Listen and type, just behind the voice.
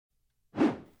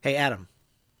Hey, Adam,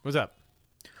 What's up?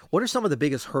 what are some of the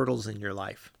biggest hurdles in your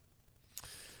life?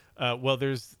 Well,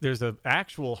 there's an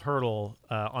actual hurdle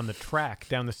on the track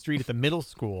down the street at the middle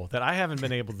school that I haven't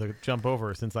been able to jump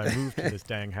over since I moved to this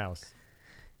dang house.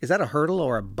 Is that a hurdle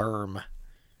or a berm?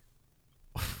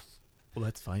 Well,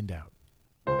 let's find out.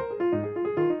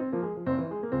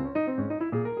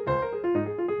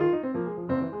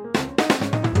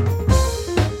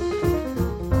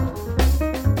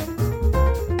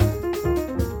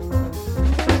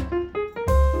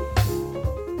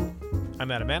 I'm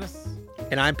Adam Manis,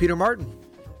 And I'm Peter Martin.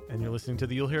 and you're listening to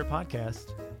the You'll Hear It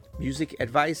podcast. Music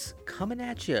advice coming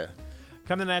at you.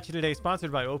 Coming at you today,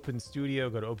 sponsored by Open Studio.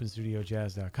 Go to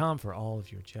openstudiojazz.com for all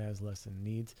of your jazz lesson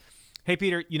needs. Hey,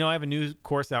 Peter, I have a new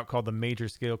course out called the Major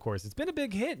Scale Course. It's been a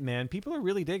big hit, man. People are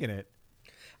really digging it.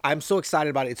 I'm so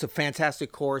excited about it. It's a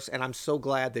fantastic course, and I'm so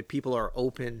glad that people are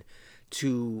open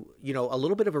to, a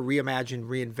little bit of a reimagined,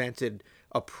 reinvented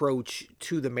approach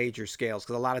to the major scales.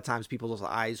 Because a lot of times people's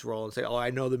eyes roll and say, oh, I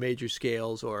know the major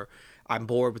scales, or I'm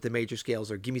bored with the major scales,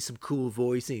 or give me some cool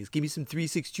voicings. Give me some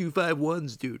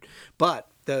 3-6-2-5-1s, dude. But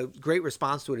the great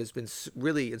response to it has been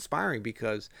really inspiring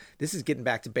because this is getting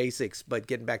back to basics, but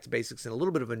getting back to basics in a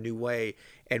little bit of a new way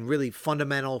and really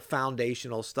fundamental,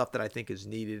 foundational stuff that I think is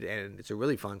needed. And it's a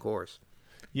really fun course.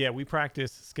 Yeah, we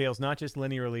practice scales not just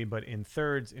linearly, but in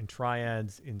thirds, in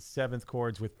triads, in seventh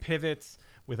chords, with pivots,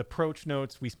 with approach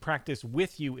notes. We practice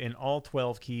with you in all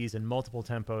 12 keys and multiple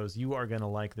tempos. You are going to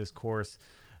like this course.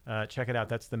 Check it out.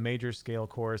 That's the Major Scale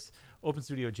Course,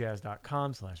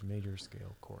 openstudiojazz.com/major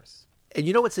scale course. And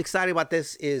you know what's exciting about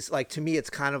this is, like, to me, it's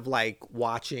kind of like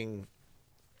watching,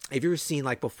 have you ever seen,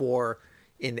 like, before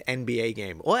in the NBA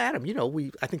game? Well, Adam,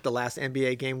 I think the last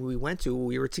NBA game we went to,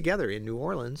 we were together in New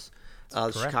Orleans.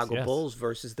 The Chicago Bulls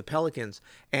versus the Pelicans.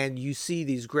 And you see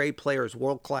these great players,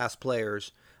 world-class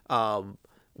players,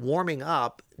 warming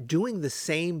up, doing the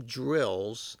same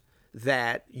drills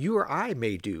that you or I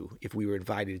may do if we were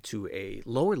invited to a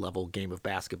lower-level game of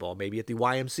basketball, maybe at the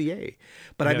YMCA.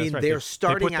 But, Yeah, I mean, right. they're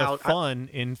starting out... They put the fun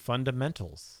in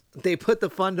fundamentals. They put the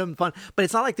fun, but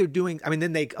it's not like they're doing,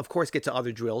 then they, of course, get to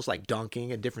other drills like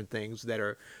dunking and different things that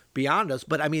are beyond us.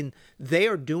 But, they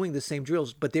are doing the same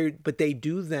drills, but they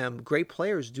do them, great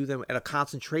players do them at a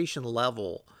concentration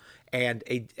level and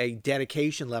a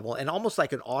dedication level and almost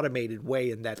like an automated way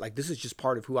in that, like, this is just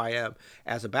part of who I am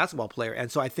as a basketball player.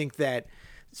 And so I think that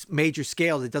major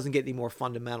scales, it doesn't get any more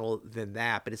fundamental than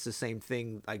that, but it's the same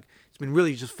thing. Like, it's been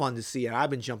really just fun to see, and I've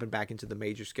been jumping back into the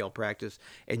major scale practice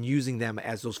and using them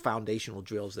as those foundational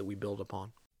drills that we build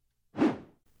upon.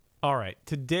 All right,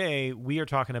 today we are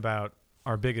talking about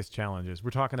our biggest challenges.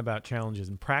 We're talking about challenges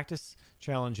in practice,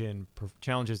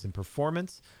 challenges in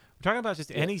performance. We're talking about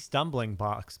just any stumbling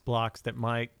blocks that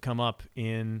might come up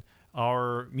in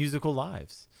our musical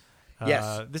lives.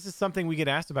 Yes. This is something we get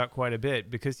asked about quite a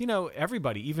bit because,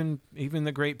 everybody, even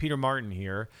the great Peter Martin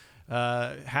here,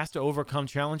 has to overcome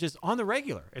challenges on the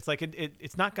regular. It's like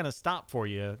it's not going to stop for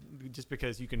you just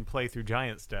because you can play through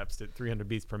giant steps at 300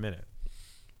 beats per minute.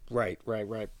 Right.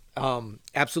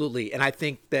 Absolutely. And I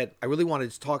think that I really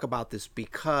wanted to talk about this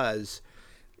because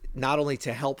not only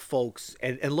to help folks,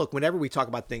 and look, whenever we talk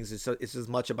about things, it's as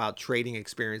much about trading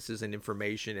experiences and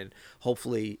information, and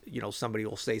hopefully, somebody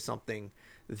will say something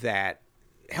that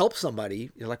helps somebody.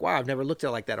 You're like, wow, I've never looked at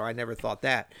it like that, or I never thought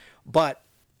that. But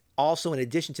also, in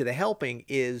addition to the helping,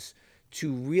 is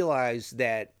to realize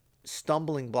that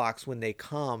stumbling blocks, when they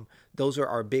come, those are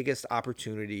our biggest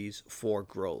opportunities for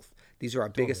growth. These are our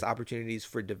biggest opportunities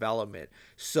for development.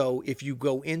 So if you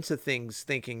go into things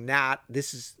thinking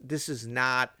this is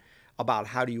not about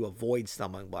how do you avoid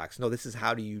stumbling blocks. No, this is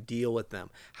how do you deal with them?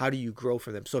 How do you grow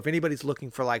from them? So if anybody's looking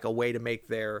for like a way to make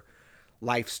their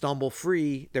life stumble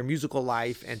free, their musical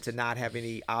life, and to not have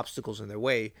any obstacles in their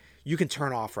way, you can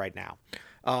turn off right now.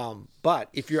 But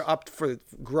if you're up for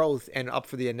growth and up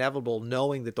for the inevitable,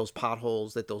 knowing that those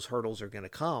potholes, that those hurdles are going to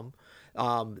come,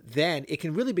 then it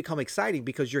can really become exciting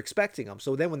because you're expecting them.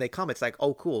 So then when they come, it's like,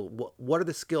 oh, cool. What are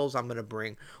the skills I'm going to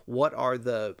bring? What are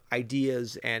the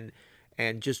ideas and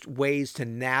just ways to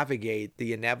navigate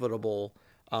the inevitable,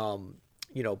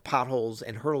 potholes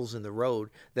and hurdles in the road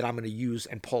that I'm going to use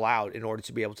and pull out in order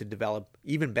to be able to develop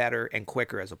even better and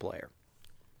quicker as a player.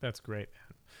 That's great.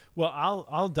 Well,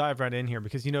 I'll dive right in here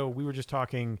because, we were just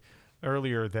talking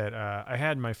earlier that I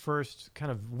had my first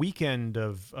kind of weekend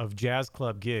of jazz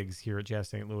club gigs here at Jazz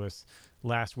St. Louis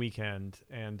last weekend.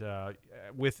 And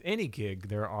with any gig,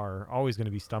 there are always going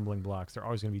to be stumbling blocks. There are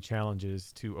always going to be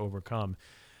challenges to overcome.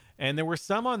 And there were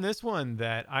some on this one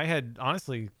that I had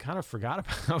honestly kind of forgot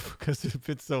about because it's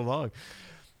been so long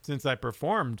since I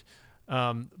performed.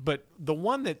 But the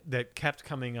one that kept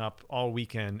coming up all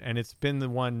weekend, and it's been the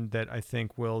one that I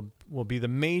think will be the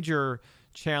major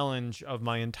challenge of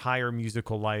my entire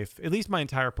musical life, at least my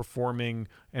entire performing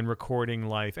and recording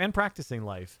life and practicing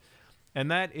life. And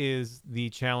that is the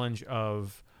challenge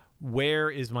of, where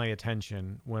is my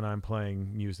attention when I'm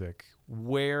playing music?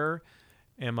 Where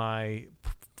am I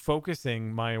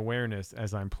focusing my awareness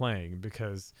as I'm playing?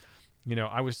 Because,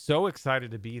 I was so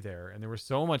excited to be there, and there was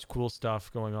so much cool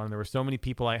stuff going on. There were so many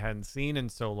people I hadn't seen in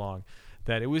so long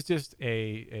that it was just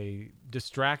a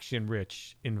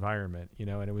distraction-rich environment,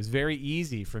 and it was very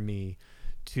easy for me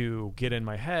to get in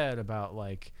my head about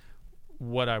like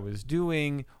what I was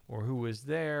doing or who was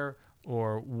there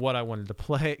or what I wanted to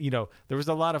play. There was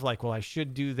a lot of like, well, I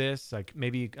should do this. Like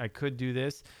maybe I could do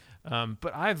this.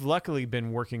 But I've luckily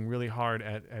been working really hard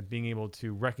at being able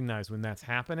to recognize when that's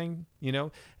happening,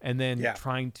 and then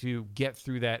trying to get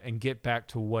through that and get back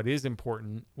to what is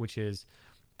important, which is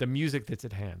the music that's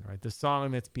at hand, right? The song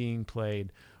that's being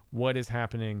played, what is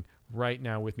happening right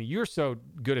now with me. You're so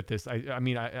good at this. I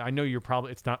mean, I know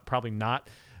it's probably not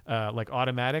like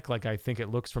automatic, like I think it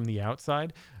looks from the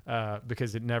outside,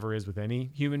 because it never is with any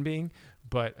human being.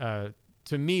 But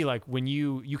to me, like when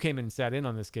you came and sat in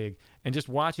on this gig, and just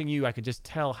watching you, I could just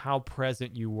tell how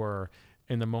present you were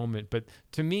in the moment. But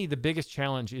to me, the biggest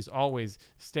challenge is always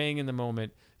staying in the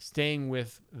moment, staying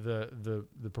with the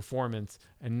performance,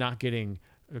 and not getting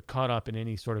caught up in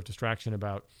any sort of distraction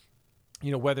about,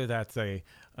 whether that's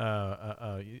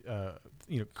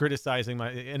criticizing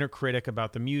my inner critic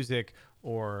about the music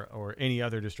or any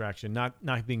other distraction,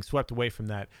 not being swept away from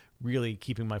that, really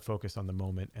keeping my focus on the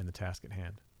moment and the task at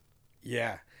hand.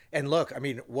 Yeah. And look, I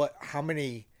mean, how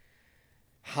many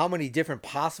different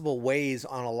possible ways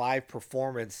on a live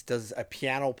performance does a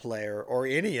piano player or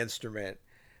any instrument,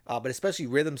 but especially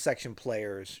rhythm section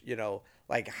players,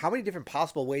 like how many different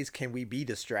possible ways can we be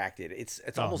distracted? It's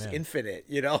almost infinite,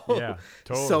 Yeah,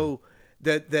 totally. So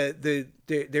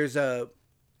there's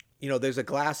a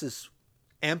glass is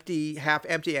empty, half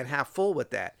empty and half full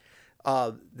with that.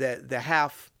 The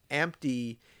half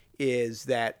empty is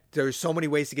that there's so many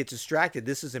ways to get distracted.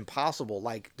 This is impossible.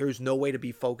 Like there's no way to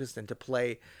be focused and to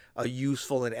play a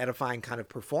useful and edifying kind of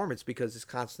performance because it's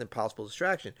constant possible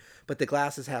distraction. But the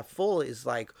glass is half full is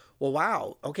like, well,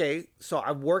 wow. Okay. So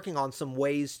I'm working on some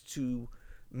ways to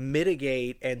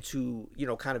mitigate and to,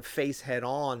 kind of face head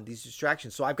on these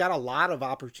distractions. So I've got a lot of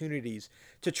opportunities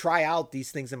to try out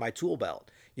these things in my tool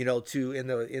belt, to, in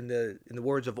the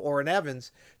words of Orrin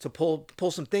Evans, to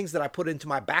pull some things that I put into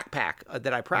my backpack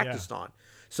that I practiced on.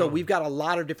 So we've got a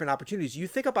lot of different opportunities. You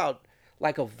think about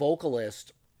like a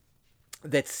vocalist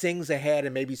that sings ahead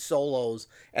and maybe solos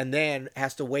and then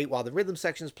has to wait while the rhythm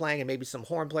section is playing and maybe some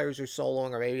horn players are soloing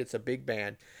or maybe it's a big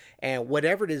band, and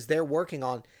whatever it is they're working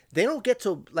on, they don't get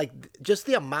to, like, just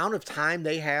the amount of time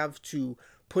they have to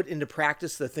put into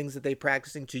practice the things that they're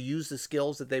practicing, to use the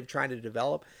skills that they've tried to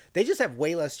develop. They just have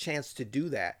way less chance to do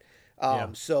that.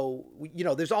 So,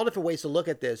 there's all different ways to look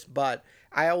at this, but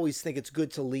I always think it's good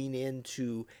to lean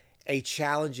into a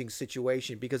challenging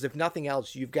situation because if nothing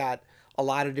else, you've got a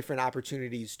lot of different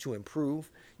opportunities to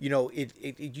improve. You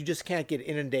just can't get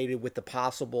inundated with the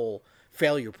possible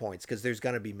failure points because there's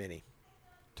going to be many.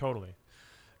 Totally.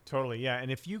 Yeah. And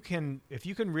if you can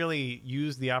really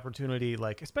use the opportunity,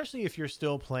 like, especially if you're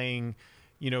still playing,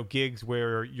 gigs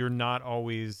where you're not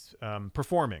always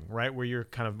performing, right? Where you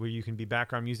can be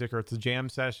background music, or it's a jam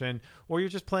session, or you're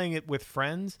just playing it with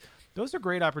friends. Those are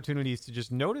great opportunities to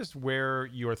just notice where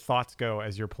your thoughts go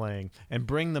as you're playing and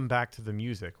bring them back to the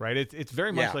music, right? It's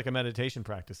very much like a meditation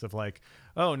practice of like,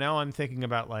 oh, now I'm thinking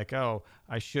about like, oh,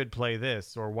 I should play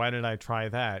this, or why did I try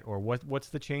that? Or what's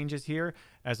the changes here?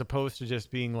 As opposed to just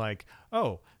being like,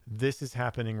 oh, this is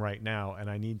happening right now and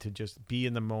I need to just be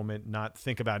in the moment, not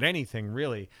think about anything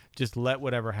really. Just let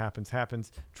whatever happens.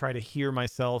 Try to hear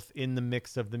myself in the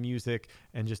mix of the music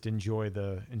and just enjoy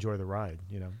the ride,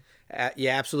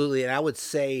 Yeah, absolutely. And I would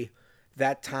say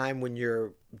that time when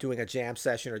you're doing a jam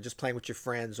session or just playing with your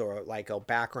friends or like a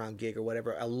background gig or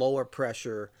whatever, a lower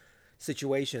pressure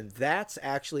situation, that's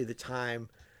actually the time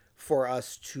for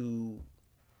us to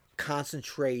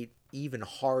concentrate even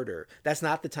harder. That's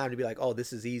not the time to be like, oh,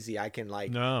 this is easy. I can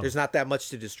there's not that much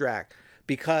to distract,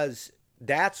 because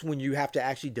that's when you have to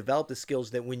actually develop the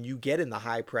skills that when you get in the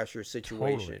high pressure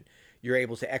situation, you're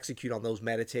able to execute on those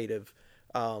meditative,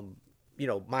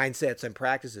 mindsets and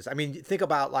practices. I mean, think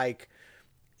about like,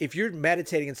 if you're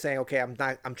meditating and saying, okay,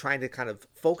 I'm trying to kind of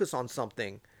focus on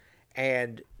something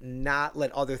and not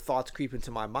let other thoughts creep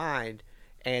into my mind.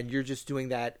 And you're just doing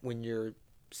that when you're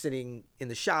sitting in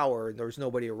the shower and there's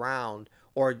nobody around,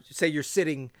 or say you're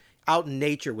sitting out in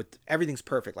nature with everything's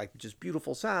perfect, like just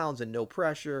beautiful sounds and no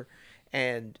pressure,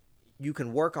 and you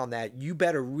can work on that, you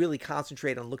better really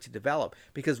concentrate on look to develop.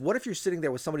 Because what if you're sitting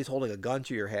there with somebody's holding a gun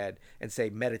to your head and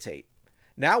say, meditate?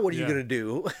 Now what are you going to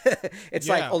do? It's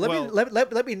like, oh,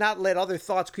 let me not let other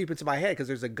thoughts creep into my head because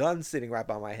there's a gun sitting right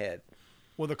by my head.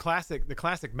 Well, the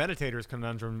classic meditator's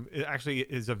conundrum actually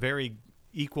is a very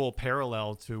equal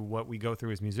parallel to what we go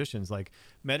through as musicians. Like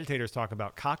meditators talk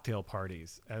about cocktail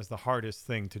parties as the hardest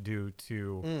thing to do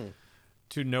to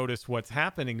notice what's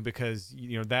happening, because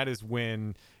that is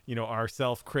when our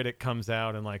self-critic comes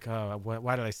out and like, oh,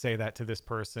 why did I say that to this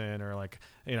person, or like,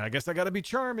 I guess I got to be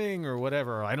charming or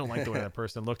whatever, or I don't like the way that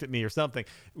person looked at me or something.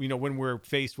 When we're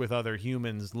faced with other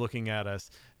humans looking at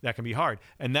us, that can be hard.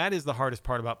 And that is the hardest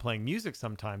part about playing music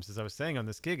sometimes. As I was saying on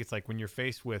this gig, it's like when you're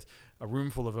faced with a room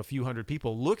full of a few hundred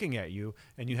people looking at you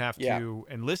and you have to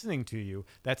and listening to you,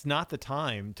 that's not the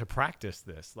time to practice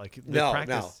this. Like the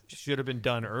practice should have been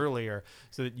done earlier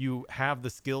so that you have the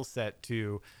skill set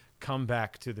to come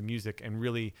back to the music and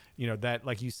really, that,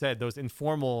 like you said, those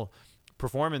informal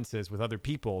performances with other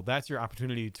people, that's your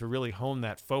opportunity to really hone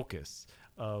that focus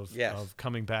of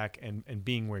coming back and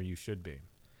being where you should be.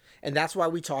 And that's why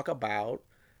we talk about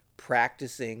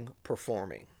practicing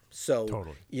performing. So,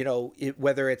 totally.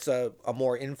 Whether it's a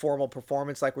more informal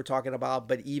performance like we're talking about,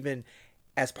 but even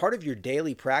as part of your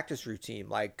daily practice routine,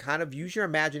 like kind of use your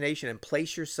imagination and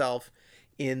place yourself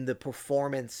in the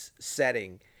performance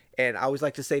setting. And I always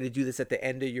like to say to do this at the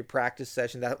end of your practice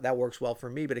session. That works well for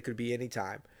me, but it could be any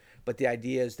time. But the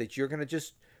idea is that you're going to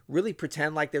just really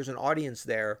pretend like there's an audience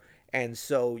there. And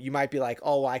so you might be like,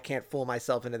 oh, I can't fool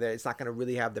myself into there. It's not going to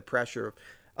really have the pressure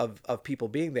of people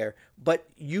being there. But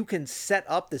you can set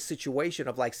up the situation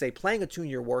of, like, say, playing a tune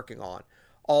you're working on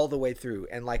all the way through,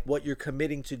 and like what you're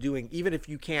committing to doing. Even if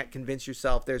you can't convince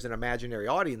yourself there's an imaginary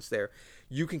audience there,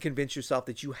 you can convince yourself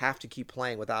that you have to keep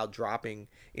playing without dropping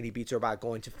any beats or about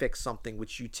going to fix something,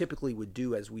 which you typically would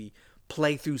do as we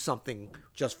play through something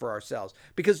just for ourselves.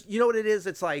 Because you know what it is?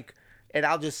 It's like, and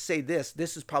I'll just say this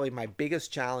is probably my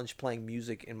biggest challenge playing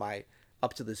music in my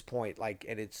up to this point. Like,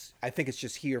 and I think it's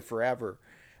just here forever.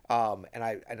 And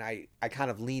I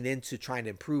kind of lean into trying to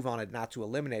improve on it, not to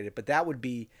eliminate it. But that would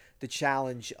be the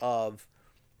challenge of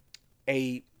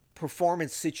a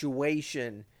performance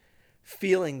situation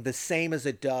feeling the same as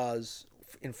it does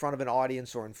in front of an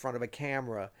audience or in front of a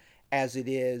camera as it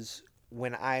is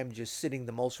when I am just sitting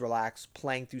the most relaxed,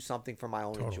 playing through something for my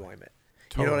own enjoyment.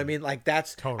 You know what I mean? Like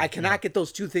that's, I cannot get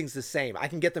those two things the same. I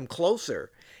can get them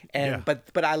closer.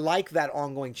 But I like that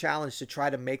ongoing challenge to try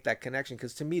to make that connection.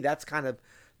 Because to me, that's kind of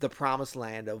the promised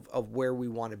land of where we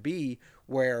want to be,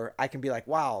 where I can be like,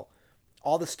 wow,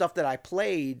 all the stuff that I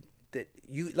played that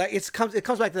you like, it comes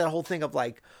back to that whole thing of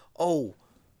like, oh,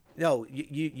 no,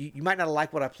 you might not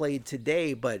like what I played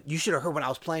today, but you should have heard what I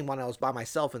was playing when I was by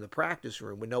myself in the practice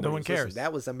room when nobody was listening.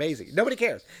 That was amazing. Nobody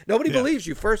cares. Nobody believes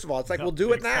you. First of all, it's like, we'll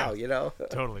do it now,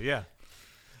 Totally. Yeah.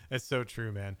 It's so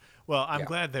true, man. Well, I'm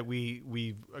glad that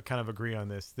we kind of agree on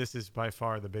this. This is by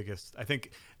far the biggest. I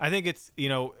think it's,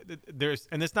 there's,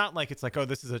 and it's not like it's like, oh,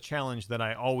 this is a challenge that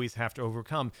I always have to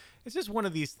overcome. It's just one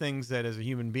of these things that as a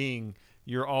human being,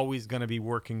 you're always going to be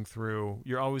working through.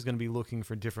 You're always going to be looking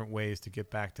for different ways to get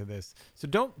back to this. So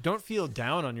don't feel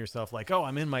down on yourself like, oh,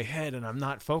 I'm in my head and I'm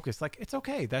not focused. Like, it's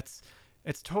okay.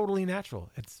 It's totally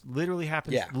natural. It's literally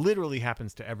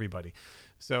happens to everybody.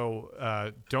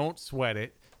 So don't sweat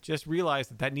it. Just realize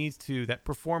that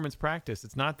performance practice,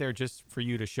 it's not there just for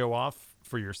you to show off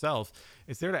for yourself.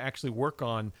 It's there to actually work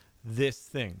on this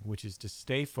thing, which is to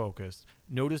stay focused.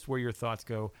 Notice where your thoughts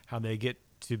go, how they get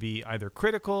to be either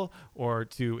critical or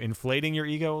to inflating your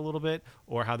ego a little bit,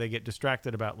 or how they get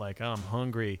distracted about like, oh, I'm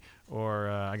hungry,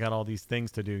 or I got all these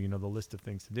things to do, the list of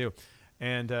things to do.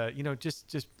 And,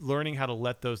 just learning how to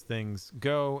let those things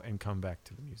go and come back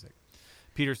to the music.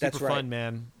 Peter, super fun,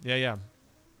 man. Yeah.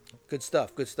 Good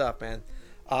stuff, man.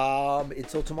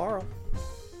 Until tomorrow.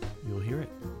 You'll hear it.